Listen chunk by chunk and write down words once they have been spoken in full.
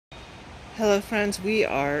Hello friends, we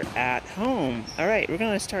are at home. Alright, we're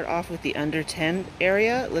going to start off with the under 10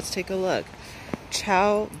 area. Let's take a look.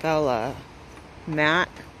 Ciao Bella mat,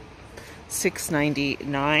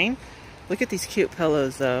 $6.99. Look at these cute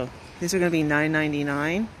pillows though. These are going to be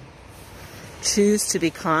 $9.99. Choose to be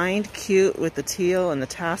kind, cute with the teal and the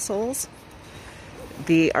tassels.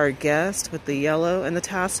 Be our guest with the yellow and the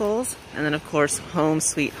tassels. And then of course, Home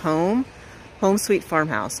Sweet Home. Home Sweet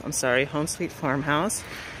Farmhouse. I'm sorry, Home Sweet Farmhouse.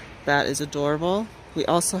 That is adorable. We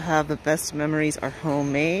also have the best memories are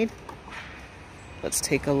homemade. Let's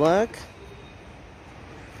take a look.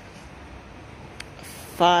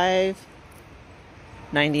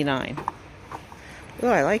 $5.99. Oh,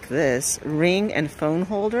 I like this. Ring and phone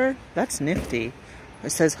holder. That's nifty.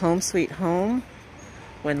 It says Home Sweet Home.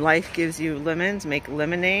 When life gives you lemons, make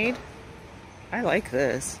lemonade. I like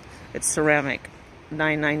this. It's ceramic.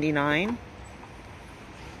 $9.99.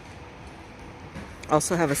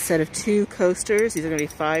 Also have a set of 2 coasters. These are going to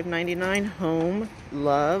be $5.99. Home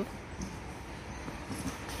Love.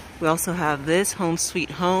 We also have this Home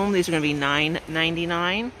Sweet Home. These are going to be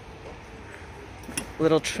 $9.99.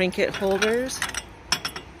 Little trinket holders,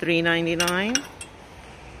 $3.99.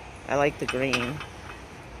 I like the green.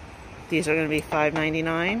 These are going to be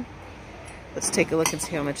 $5.99. Let's take a look and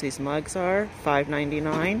see how much these mugs are.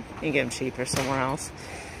 $5.99. You can get them cheaper somewhere else.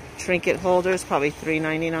 Trinket holders, probably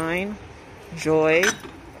 $3.99. Joy,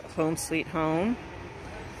 Home Sweet Home.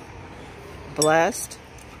 Blessed.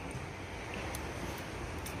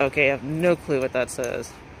 Okay, I have no clue what that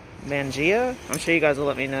says. Mangia? I'm sure you guys will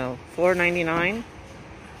let me know. $4.99.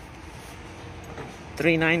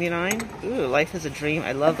 $3.99. Ooh, Life is a Dream.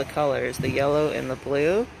 I love the colors, the yellow and the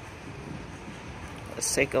blue.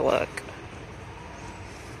 Let's take a look.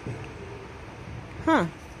 Huh.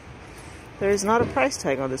 There's not a price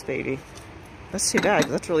tag on this baby. That's too bad,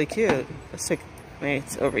 'cause that's really cute. Let's take, maybe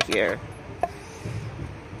it's over here.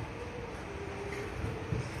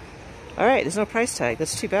 Alright, there's no price tag.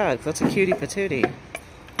 That's too bad, 'cause that's a cutie patootie.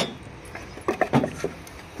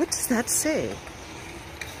 What does that say?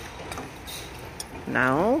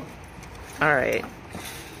 No? Alright.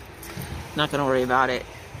 Not gonna worry about it.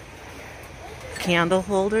 Candle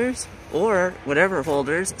holders, or whatever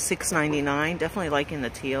holders, $6.99. Definitely liking the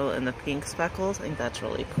teal and the pink speckles. I think that's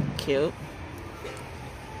really cute.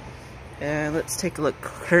 And let's take a look.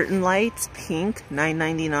 Curtain lights, pink,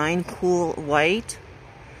 $9.99. Cool white,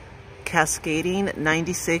 cascading,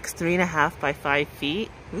 96, 3.5 by 5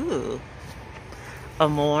 feet. Ooh.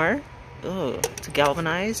 Amore. Ooh, it's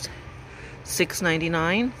galvanized.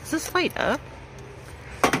 $6.99. Does this light up?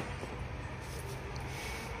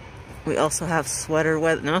 We also have sweater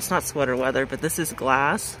weather. No, it's not sweater weather, but this is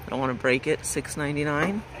glass. I don't want to break it.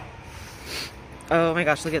 $6.99. Oh my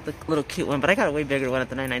gosh, look at the little cute one. But I got a way bigger one at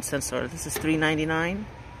the 99-cent store. This is $3.99.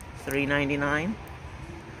 $3.99.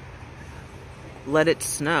 Let It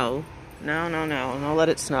Snow. No, Let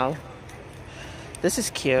It Snow. This is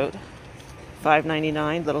cute.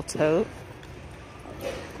 $5.99, little tote.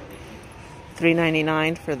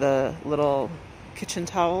 $3.99 for the little kitchen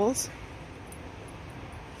towels.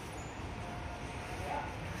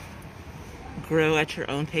 Grow at your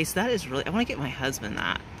own pace. That is really, I want to get my husband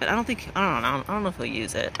that, but I don't know if he'll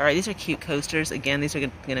use it. All right, these are cute coasters. Again, these are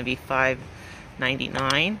going to be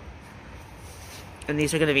 $5.99, and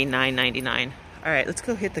these are going to be $9.99. All right, let's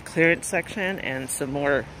go hit the clearance section and some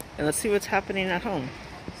more, and let's see what's happening at home.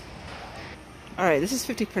 All right, this is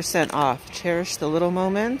 50% off. Cherish the little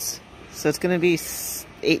moments. So it's going to be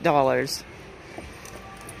 $8.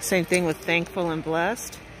 Same thing with Thankful and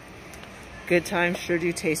Blessed. Good times sure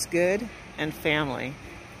do taste good. And family.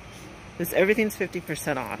 Everything's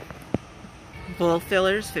 50% off. Bowl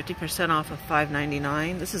fillers, 50% off of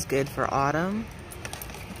 $5.99. This is good for autumn.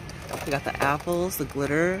 We got the apples, the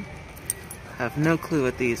glitter. I have no clue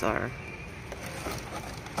what these are.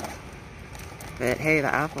 But hey,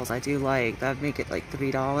 the apples I do like. That'd make it like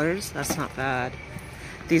 $3. That's not bad.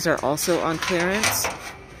 These are also on clearance.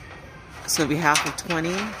 So it'll be half of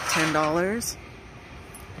 20, $10.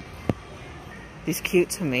 These cute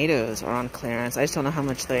tomatoes are on clearance. I just don't know how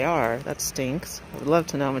much they are. That stinks. I would love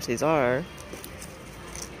to know how much these are.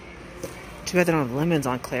 Too bad they don't have lemons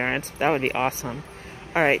on clearance. That would be awesome.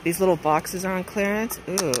 Alright, these little boxes are on clearance.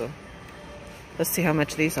 Ooh. Let's see how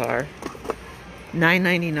much these are.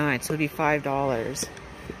 $9.99, so it'd be $5.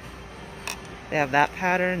 They have that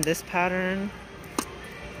pattern, this pattern.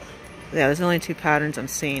 Yeah, there's only 2 patterns I'm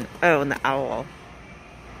seeing. Oh, and the owl.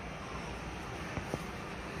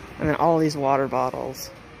 And then all these water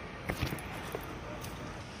bottles.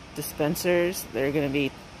 Dispensers, they're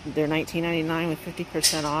 $19.99 with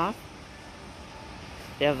 50% off.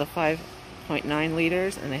 They have the 5 3.9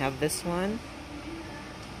 liters, and they have this one.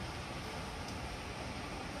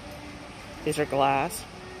 These are glass.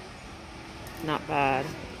 Not bad.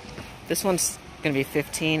 This one's going to be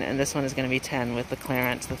 15, and this one is going to be 10 with the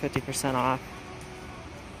clearance, the 50% off.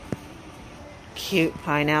 Cute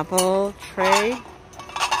pineapple tray.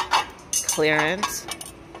 Clearance.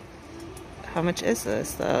 How much is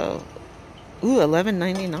this though? Ooh,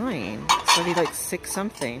 $11.99. It's already like $6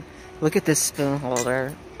 something. Look at this spoon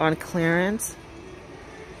holder on clearance.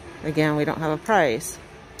 Again, we don't have a price.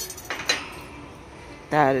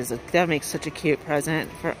 That makes such a cute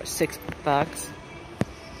present for $6.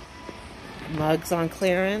 Mugs on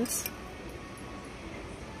clearance.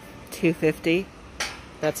 $2.50.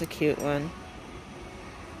 That's a cute one.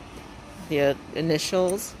 The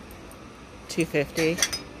initials.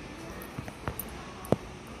 $2.50.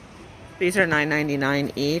 These are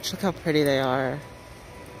 $9.99 each. Look how pretty they are.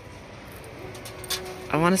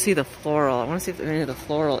 I want to see the floral. I want to see if any of the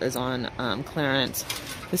floral is on clearance.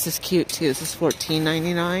 This is cute too. This is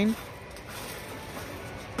 $14.99.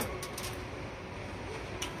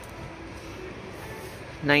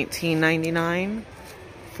 $19.99.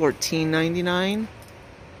 $14.99.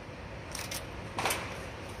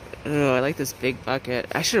 Oh, I like this big bucket.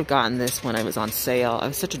 I should have gotten this when I was on sale. I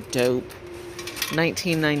was such a dope.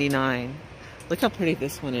 $19.99. Look how pretty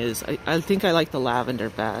this one is. I think I like the lavender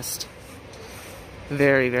best.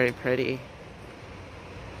 Very, very pretty.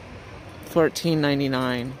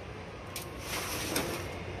 $14.99.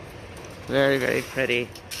 Very, very pretty.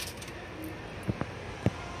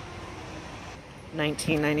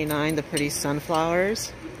 $19.99, the pretty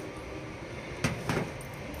sunflowers.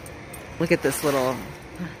 Look at this little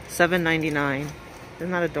 $7.99.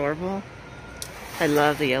 Isn't that adorable? I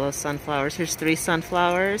love the yellow sunflowers. Here's 3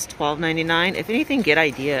 sunflowers, $12.99. If anything, get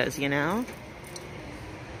ideas, you know?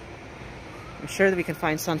 I'm sure that we can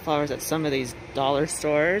find sunflowers at some of these dollar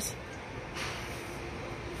stores.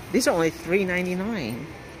 These are only $3.99.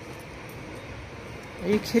 Are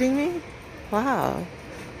you kidding me? Wow.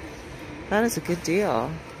 That is a good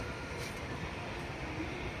deal.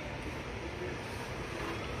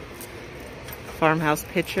 Farmhouse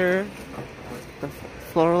pitcher, the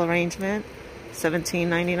floral arrangement,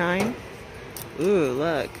 $17.99. Ooh,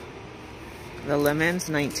 look. The lemons,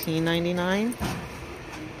 $19.99.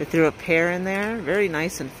 They threw a pear in there. Very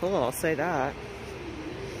nice and full, I'll say that.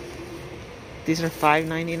 These are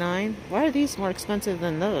 $5.99. Why are these more expensive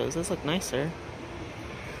than those? Those look nicer.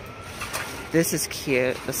 This is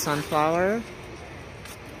cute. The sunflower.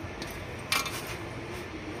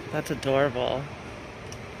 That's adorable.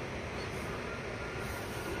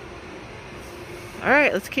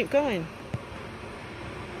 Alright, let's keep going.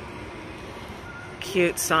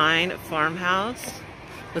 Cute sign, farmhouse.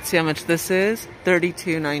 Let's see how much this is.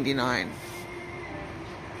 $32.99.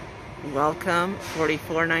 Welcome,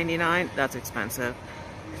 $44.99. That's expensive.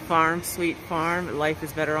 Farm, Sweet Farm, Life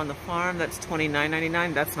is Better on the Farm. That's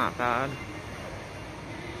 $29.99. That's not bad.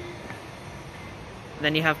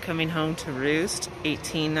 Then you have Coming Home to Roost,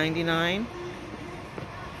 $18.99.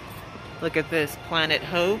 Look at this, Planet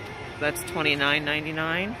Hope. That's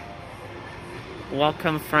 $29.99.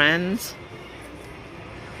 Welcome Friends.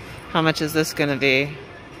 How much is this gonna be?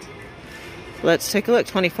 Let's take a look,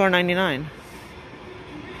 $24.99.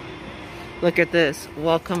 Look at this,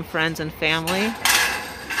 Welcome Friends and Family,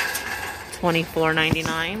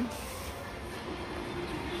 $24.99.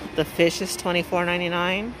 The fish is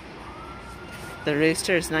 $24.99. The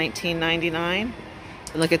rooster is $19.99.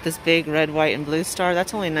 Look at this big red, white, and blue star.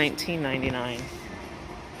 That's only $19.99.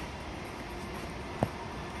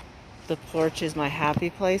 The porch is my happy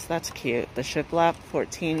place. That's cute. The shiplap,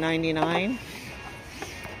 $14.99.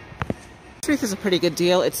 This wreath is a pretty good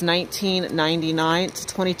deal. It's $19.99. It's a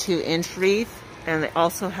 22-inch wreath. And they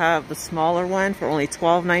also have the smaller one for only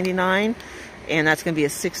 $12.99. And that's going to be a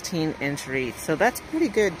 16-inch wreath. So that's pretty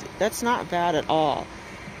good. That's not bad at all.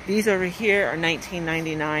 These over here are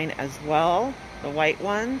 $19.99 as well. The white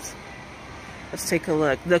ones. Let's take a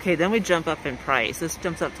look. Okay, then we jump up in price. This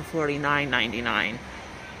jumps up to $49.99.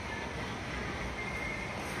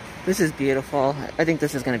 This is beautiful. I think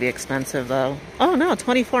this is going to be expensive though. Oh no,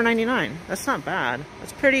 $24.99. That's not bad.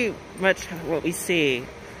 That's pretty much what we see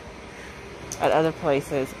at other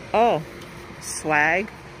places. Oh,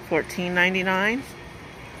 swag, $14.99.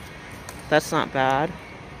 That's not bad.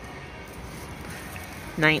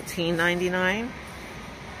 $19.99.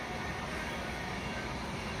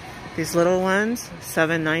 These little ones,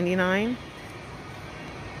 $7.99.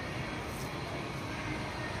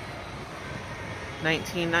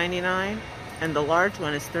 $19.99, and the large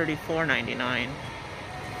one is $34.99.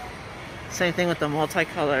 Same thing with the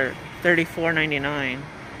multicolor, $34.99.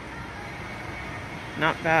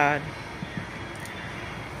 not bad.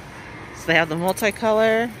 So they have the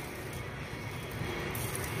multicolor.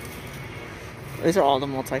 These are all the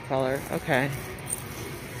multicolor. Okay.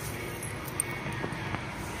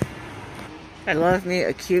 I love me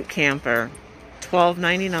a cute camper.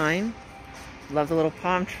 $12.99. Love the little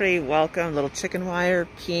palm tree. Welcome. Little chicken wire.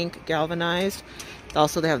 Pink. Galvanized.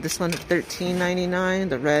 Also, they have this one, $13.99.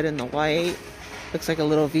 The red and the white. Looks like a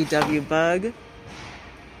little VW bug.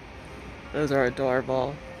 Those are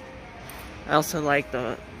adorable. I also like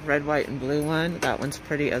the red, white, and blue one. That one's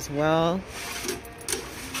pretty as well.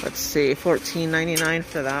 Let's see, $14.99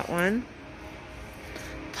 for that one.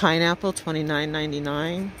 Pineapple,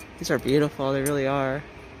 $29.99. These are beautiful, they really are.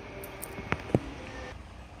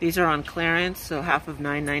 These are on clearance, so half of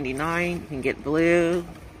 $9.99. You can get blue,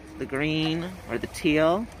 the green, or the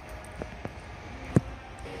teal.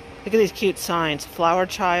 Look at these cute signs. Flower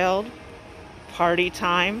child, party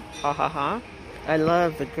time, ha ha ha. I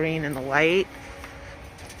love the green and the white.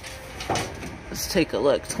 Let's take a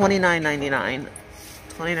look, $29.99.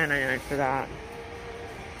 $29.99 for that.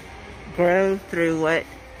 Grow through what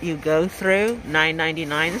you go through,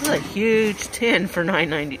 $9.99. This is a huge tin for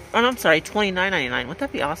 $9.90. Oh, no, I'm sorry, $29.99. Wouldn't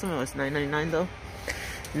that be awesome if it was $9.99 though?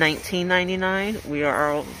 $19.99.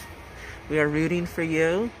 We are rooting for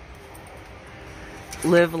you.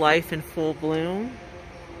 Live life in full bloom.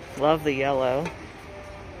 Love the yellow.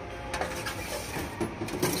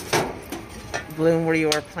 Bloom where you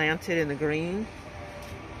are planted in the green.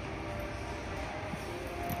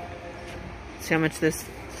 See how much this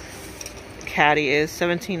caddy is.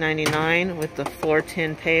 $17.99 with the 4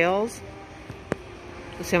 tin pails.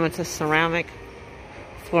 Let's see how much the ceramic.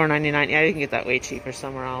 $4.99. Yeah, you can get that way cheaper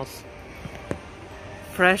somewhere else.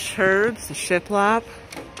 Fresh herbs, the shiplap.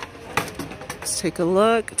 Let's take a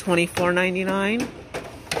look. $24.99.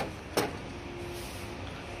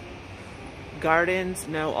 Gardens,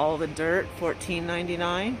 know all the dirt.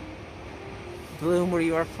 $14.99. Bloom where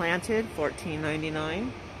you are planted.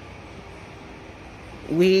 $14.99.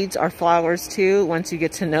 Weeds are flowers too, once you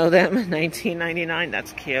get to know them. $19.99.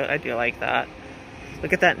 That's cute. I do like that.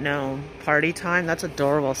 Look at that gnome. Party time. That's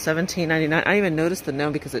adorable. $17.99. I didn't even notice the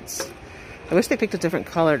gnome because it's... I wish they picked a different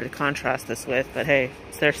color to contrast this with, but hey,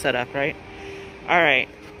 it's their setup, right? Alright.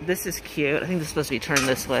 This is cute. I think this is supposed to be turned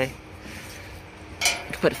this way.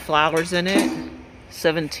 You can put flowers in it.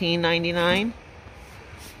 $17.99.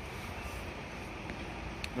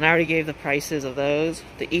 And I already gave the prices of those.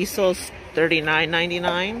 The easels,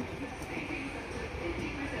 $39.99.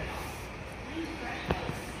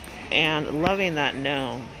 And loving that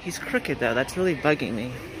gnome. He's crooked though, that's really bugging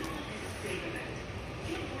me.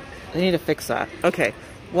 I need to fix that. Okay,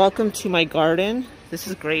 welcome to my garden. This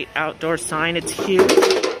is a great outdoor sign, it's huge.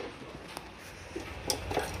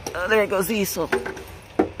 Oh, there goes the easel.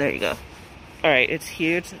 There you go. Alright, it's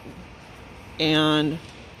huge. And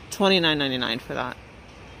 $29.99 for that.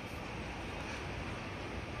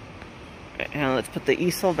 And let's put the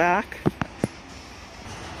easel back.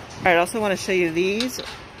 Alright, I also want to show you these.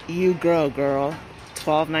 You Grow Girl.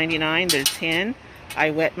 $12.99. They're tin. I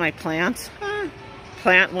wet my plants.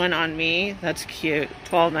 Plant one on me. That's cute.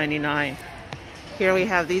 $12.99. Here we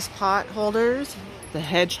have these pot holders. The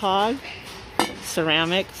hedgehog.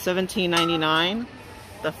 Ceramic. $17.99.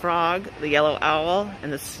 The frog. The yellow owl.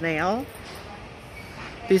 And the snail.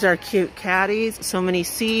 These are cute caddies. So many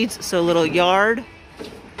seeds. So little yard.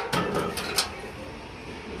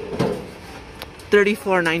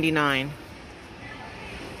 $34.99.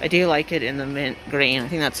 I do like it in the mint green. I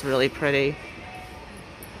think that's really pretty.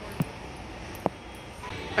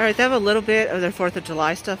 Alright, they have a little bit of their 4th of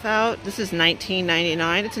July stuff out. This is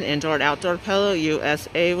 $19.99. It's an indoor and outdoor pillow,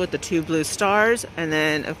 USA, with the 2 blue stars. And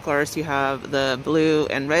then, of course, you have the blue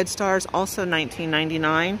and red stars, also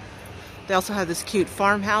 $19.99. They also have this cute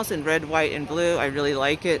farmhouse in red, white, and blue. I really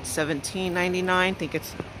like it. $17.99. I think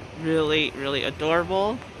it's really, really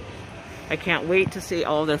adorable. I can't wait to see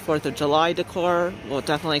all of their 4th of July decor. We'll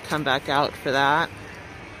definitely come back out for that.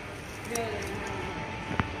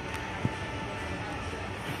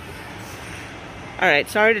 Alright,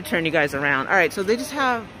 sorry to turn you guys around. Alright, so they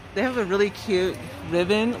have a really cute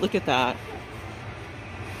ribbon. Look at that.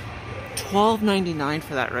 $12.99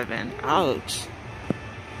 for that ribbon. Ouch.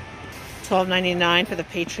 $12.99 for the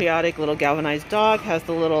patriotic little galvanized dog. Has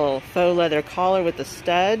the little faux leather collar with the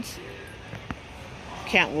studs.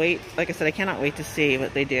 Can't wait. Like I said, I cannot wait to see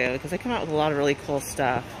what they do because they come out with a lot of really cool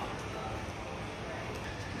stuff.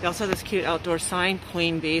 They also have this cute outdoor sign,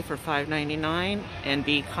 Queen Bee for $5.99 and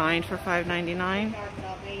Be Kind for $5.99.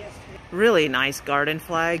 Really nice garden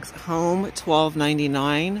flags. Home,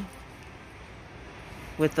 $12.99.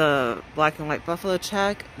 with the black and white buffalo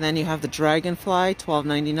check. And then you have the dragonfly,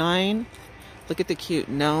 $12.99. Look at the cute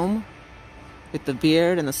gnome with the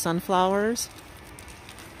beard and the sunflowers.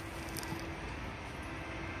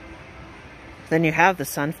 Then you have the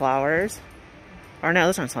sunflowers. Or no,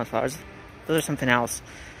 those aren't sunflowers. Those are something else.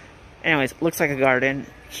 Anyways, looks like a garden.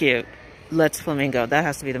 Cute. Let's Flamingo. That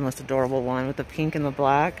has to be the most adorable one with the pink and the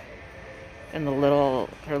black. And the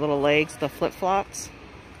her little legs, the flip-flops.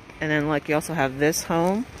 And then like you also have this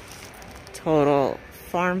home. Total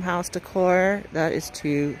farmhouse decor. That is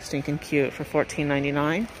too stinking cute for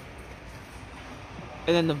 $14.99.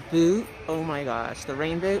 And then the boot. Oh my gosh. The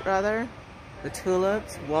rain boot rather. The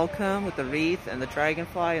tulips. Welcome with the wreath and the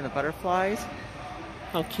dragonfly and the butterflies.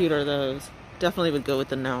 How cute are those? Definitely would go with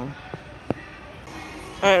the gnome.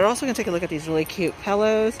 Alright, we're also going to take a look at these really cute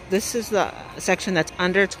pillows. This is the section that's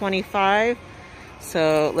under $25.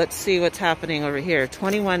 So let's see what's happening over here.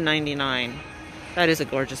 $21.99. That is a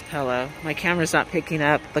gorgeous pillow. My camera's not picking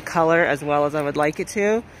up the color as well as I would like it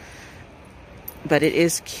to. But it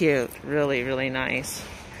is cute. Really, really nice.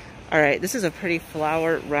 Alright, this is a pretty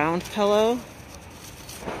flower round pillow.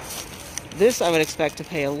 This I would expect to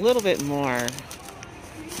pay a little bit more.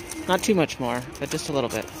 Not too much more, but just a little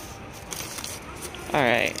bit.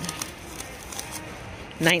 Alright.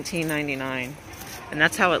 $19.99. And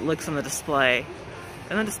that's how it looks on the display.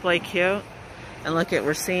 Isn't the display cute? And look at,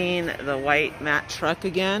 we're seeing the white matte truck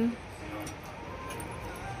again.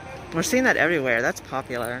 We're seeing that everywhere. That's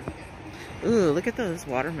popular. Ooh, look at those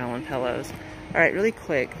watermelon pillows. Alright, really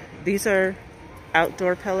quick. These are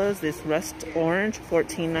outdoor pillows. This rust orange,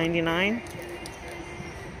 $14.99.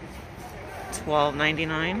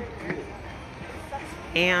 $12.99.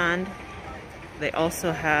 And they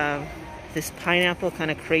also have this pineapple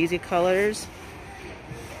kind of crazy colors.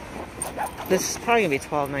 This is probably gonna be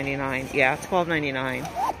 $12.99. Yeah,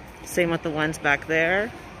 $12.99. Same with the ones back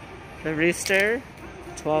there. The rooster,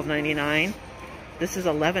 $12.99. This is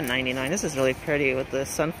 $11.99. This is really pretty with the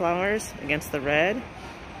sunflowers against the red.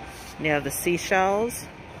 And you have the seashells.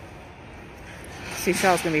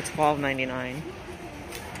 Seashells gonna be $12.99.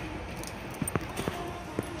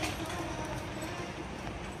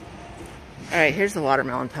 Alright, here's the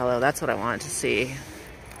watermelon pillow. That's what I wanted to see.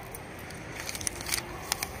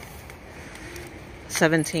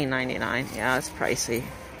 $17.99. Yeah, it's pricey.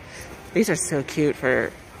 These are so cute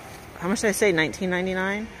for, how much did I say?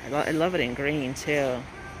 $19.99? I love it in green too.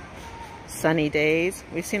 Sunny days.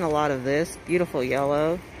 We've seen a lot of this. Beautiful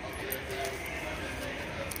yellow.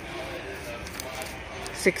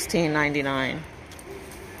 $16.99.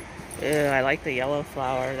 Ew, I like the yellow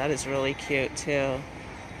flower. That is really cute too.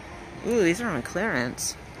 Ooh, these are on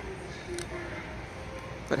clearance.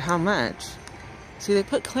 But how much? See, they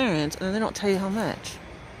put clearance and then they don't tell you how much.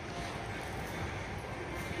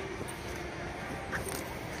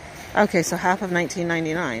 Okay, so half of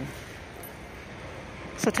 $19.99.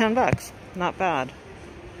 So $10. Not bad.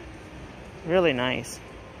 Really nice.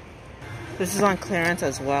 This is on clearance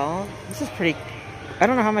as well. This is pretty... I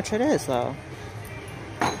don't know how much it is though.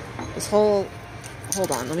 This whole... Hold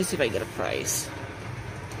on, let me see if I can get a price.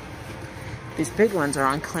 These big ones are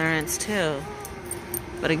on clearance too.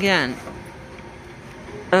 But again,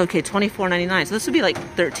 okay, $24.99. So this would be like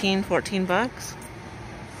 13, 14 bucks.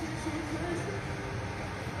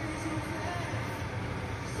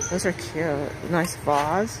 Those are cute. Nice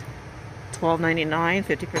vase. $12.99,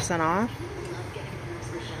 50% off.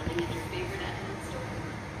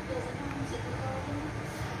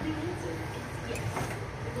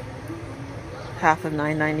 Half of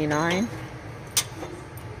 $9.99.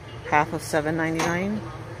 Half of $7.99.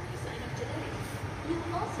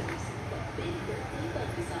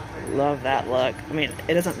 Love that look. I mean,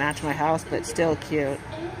 it doesn't match my house, but it's still cute.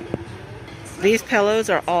 These pillows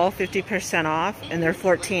are all 50% off, and they're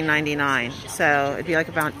 $14.99. So it'd be like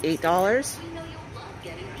about $8.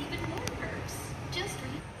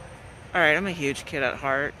 Alright, I'm a huge kid at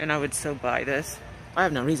heart, and I would so buy this. I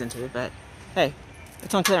have no reason to, but hey,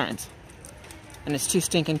 it's on clearance. And it's too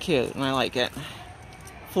stinking cute, and I like it.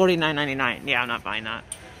 $49.99. Yeah, I'm not buying that.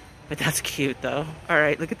 But that's cute, though.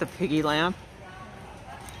 Alright, look at the piggy lamp.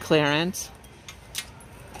 Clearance.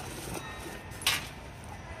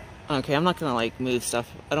 Okay, I'm not gonna, like, move stuff.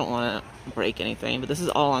 I don't want to break anything, but this is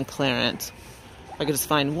all on clearance. If I could just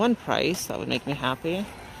find one price, that would make me happy.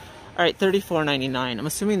 Alright, $34.99. I'm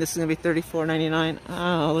assuming this is gonna be $34.99.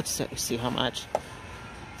 Oh, let's see how much.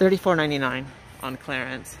 $34.99 on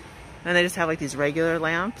clearance. And they just have, like, these regular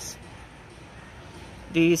lamps.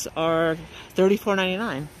 These are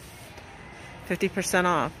 $34.99. 50%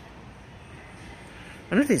 off. I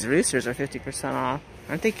wonder if these roosters are 50% off.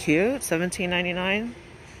 Aren't they cute? $17.99?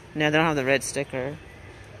 No, they don't have the red sticker.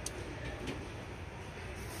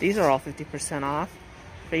 These are all 50% off.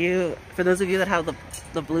 For those of you that have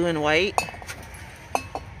the blue and white,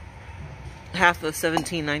 half of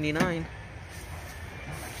 $17.99.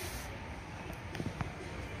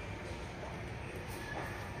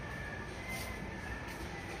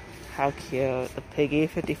 How cute. The piggy,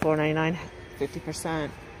 $54.99, 50%.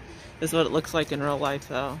 This is what it looks like in real life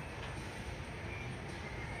though.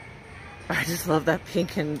 I just love that pink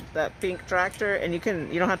tractor, and you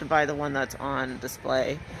don't have to buy the one that's on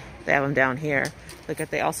display. They have them down here. Look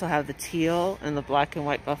at, they also have the teal and the black and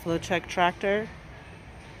white buffalo check tractor.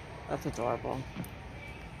 That's adorable.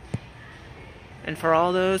 And for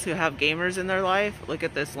all those who have gamers in their life, look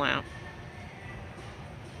at this lamp.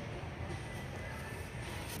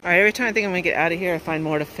 Alright, every time I think I'm going to get out of here, I find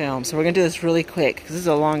more to film. So we're going to do this really quick, because this is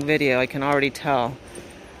a long video, I can already tell.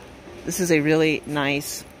 This is a really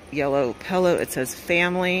nice yellow pillow. It says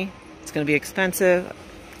family. It's going to be expensive.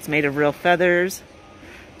 It's made of real feathers.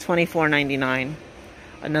 $24.99.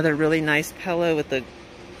 Another really nice pillow with the,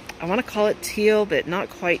 I want to call it teal, but not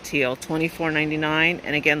quite teal. $24.99.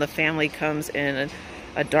 And again, the family comes in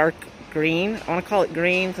a dark green. I want to call it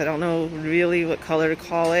green because I don't know really what color to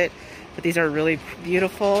call it. But these are really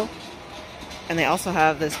beautiful. And they also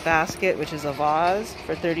have this basket, which is a vase,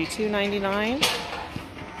 for $32.99.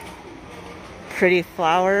 Pretty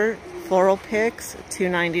floral picks,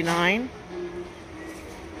 $2.99.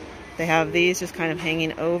 They have these just kind of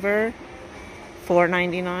hanging over,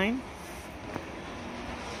 $4.99.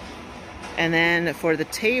 And then for the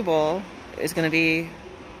table is going to be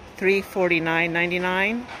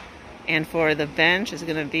 $349.99, and for the bench is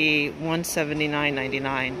going to be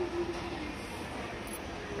 $179.99.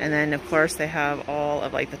 And then of course they have all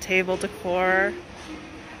of like the table decor,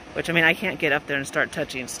 which I mean I can't get up there and start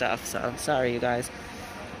touching stuff, so sorry you guys.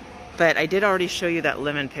 But I did already show you that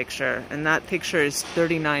lemon picture, and that picture is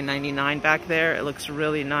 $39.99 back there. It looks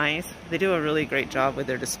really nice. They do a really great job with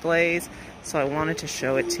their displays, so I wanted to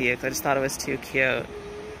show it to you because I just thought it was too cute.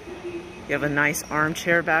 You have a nice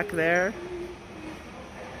armchair back there.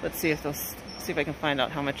 Let's see if I can find out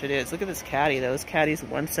how much it is. Look at this caddy though. This caddy's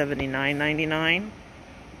 $179.99.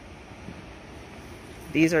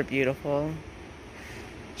 These are beautiful.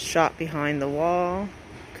 Shop behind the wall.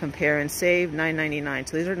 Compare and save, $9.99.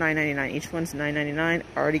 So these are $9.99. Each one's $9.99. I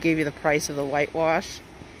already gave you the price of the whitewash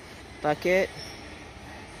bucket.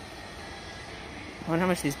 I wonder how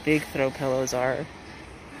much these big throw pillows are.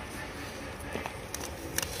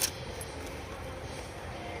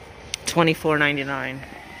 $24.99.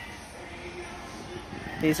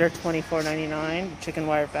 These are $24.99. Chicken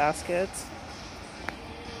wire baskets.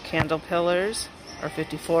 Candle pillars are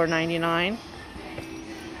 $54.99.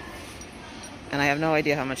 And I have no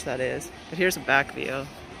idea how much that is. But here's a back view.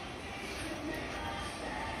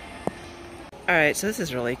 Alright, so this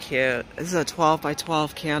is really cute. This is a 12 by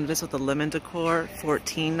 12 canvas with a lemon decor,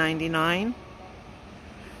 $14.99.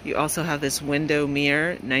 You also have this window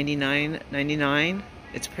mirror, $99.99.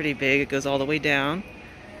 It's pretty big, it goes all the way down.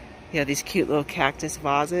 You have these cute little cactus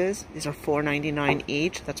vases. These are $4.99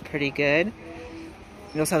 each. That's pretty good.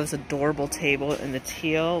 You also have this adorable table in the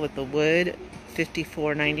teal with the wood,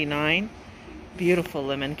 $54.99. Beautiful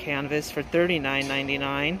lemon canvas for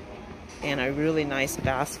 $39.99, and a really nice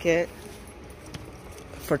basket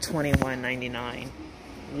for $21.99.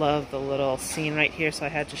 Love the little scene right here, so I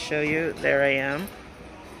had to show you. There I am.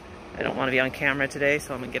 I don't want to be on camera today,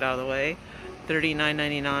 so I'm gonna get out of the way.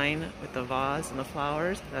 $39.99 with the vase and the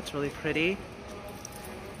flowers. That's really pretty.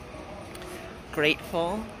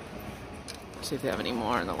 Grateful. Let's see if they have any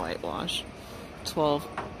more in the whitewash.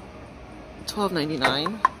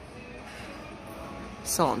 $12.99.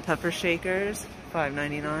 Salt and pepper shakers,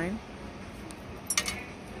 $5.99.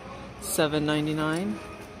 $7.99.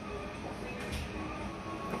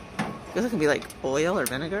 This can be like oil or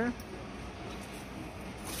vinegar.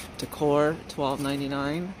 Decor,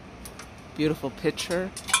 $12.99. Beautiful pitcher,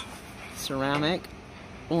 ceramic,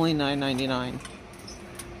 only $9.99.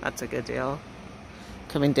 That's a good deal.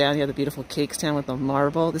 Coming down, you have the beautiful cake stand with the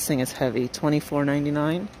marble. This thing is heavy,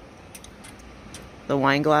 $24.99. The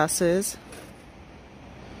wine glasses,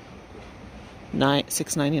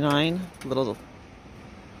 $6.99. Little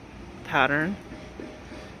pattern.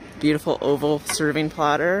 Beautiful oval serving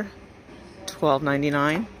platter,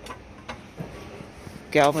 $12.99.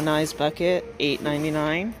 Galvanized bucket,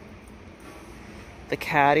 $8.99. The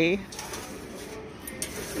caddy,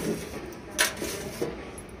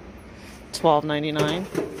 $12.99.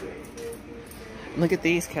 Look at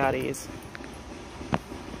these caddies.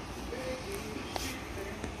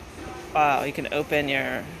 Wow, you can open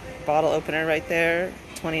your bottle opener right there,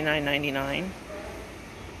 $29.99.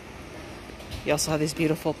 You also have these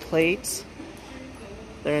beautiful plates.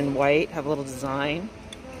 They're in white, have a little design.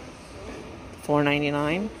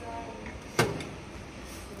 $4.99.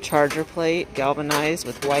 Charger plate, galvanized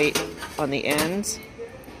with white on the ends.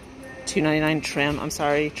 $2.99 trim. I'm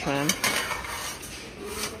sorry, trim.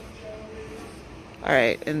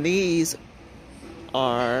 Alright, and these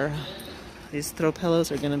throw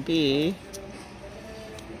pillows are going to be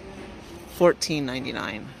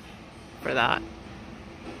 $14.99 for that.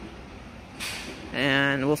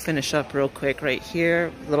 And we'll finish up real quick right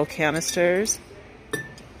here. Little canisters.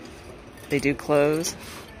 They do close.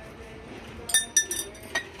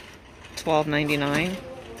 $12.99.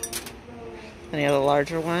 Then you have a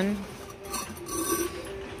larger one.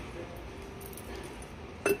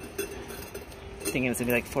 I think it's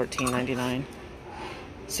gonna be like $14.99.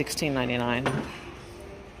 $16.99.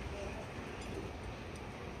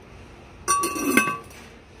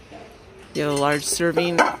 You have a large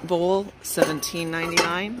serving bowl,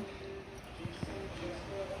 $17.99.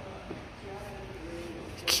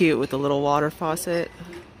 Cute with a little water faucet,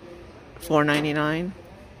 $4.99.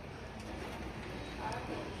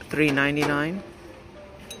 $3.99.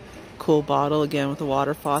 Cool bottle again with a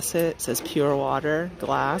water faucet. It says pure water,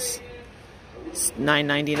 glass.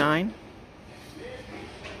 $9.99.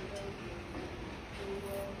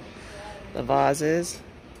 The vases,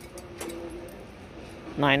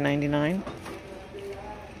 $9.99.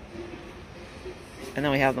 And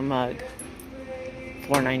then we have the mug,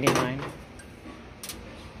 $4.99.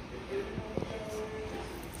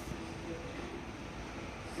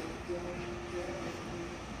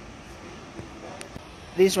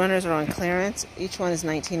 These runners are on clearance. Each one is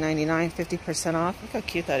 $19.99, 50% off. Look how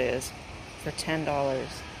cute that is for $10.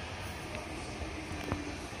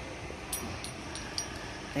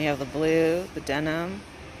 And you have the blue, the denim,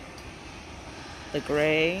 the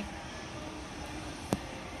gray.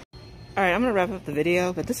 Alright, I'm going to wrap up the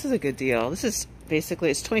video, but this is a good deal. This is basically,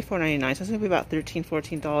 it's $24.99, so it's going to be about $13,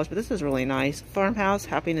 $14, but this is really nice. Farmhouse,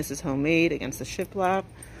 Happiness is Homemade against the shiplap.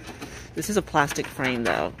 This is a plastic frame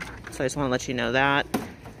though, so I just want to let you know that.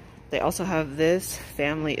 They also have this,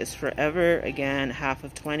 Family is Forever, again, half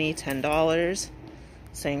of 20, $10.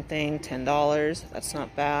 Same thing, $10, that's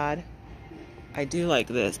not bad. I do like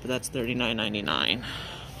this, but that's $39.99.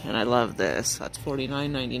 And I love this, that's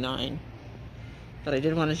 $49.99. But I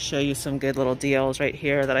did want to show you some good little deals right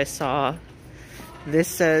here that I saw. This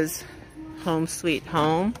says Home Sweet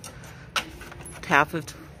Home, half of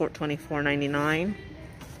 $24.99.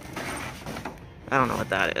 I don't know what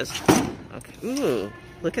that is. Okay, ooh,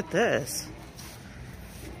 look at this.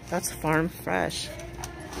 That's Farm Fresh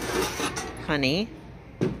honey.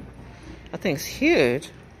 That thing's huge.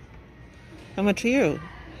 How much are you?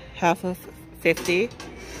 Half of 50,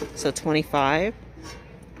 so 25.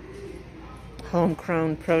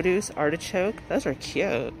 Homegrown produce, artichoke. Those are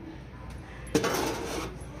cute.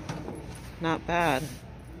 Not bad.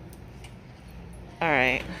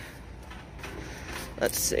 Alright.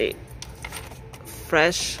 Let's see.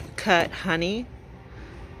 Fresh cut honey.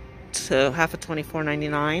 So half of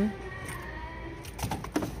 $24.99.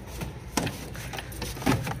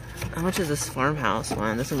 How much is this Farmhouse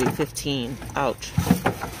one? This will be $15. Ouch.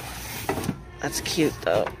 That's cute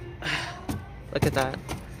though. Look at that.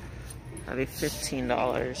 That'd be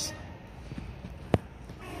 $15.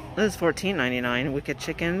 This is $14.99. Wicked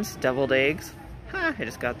chickens, deviled eggs. Ha, I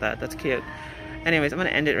just got that. That's cute. Anyways, I'm going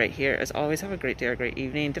to end it right here. As always, have a great day or a great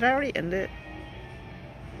evening. Did I already end it?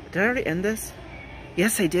 Did I already end this?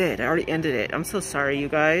 Yes, I did. I already ended it. I'm so sorry, you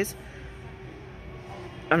guys.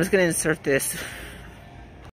 I'm just going to insert this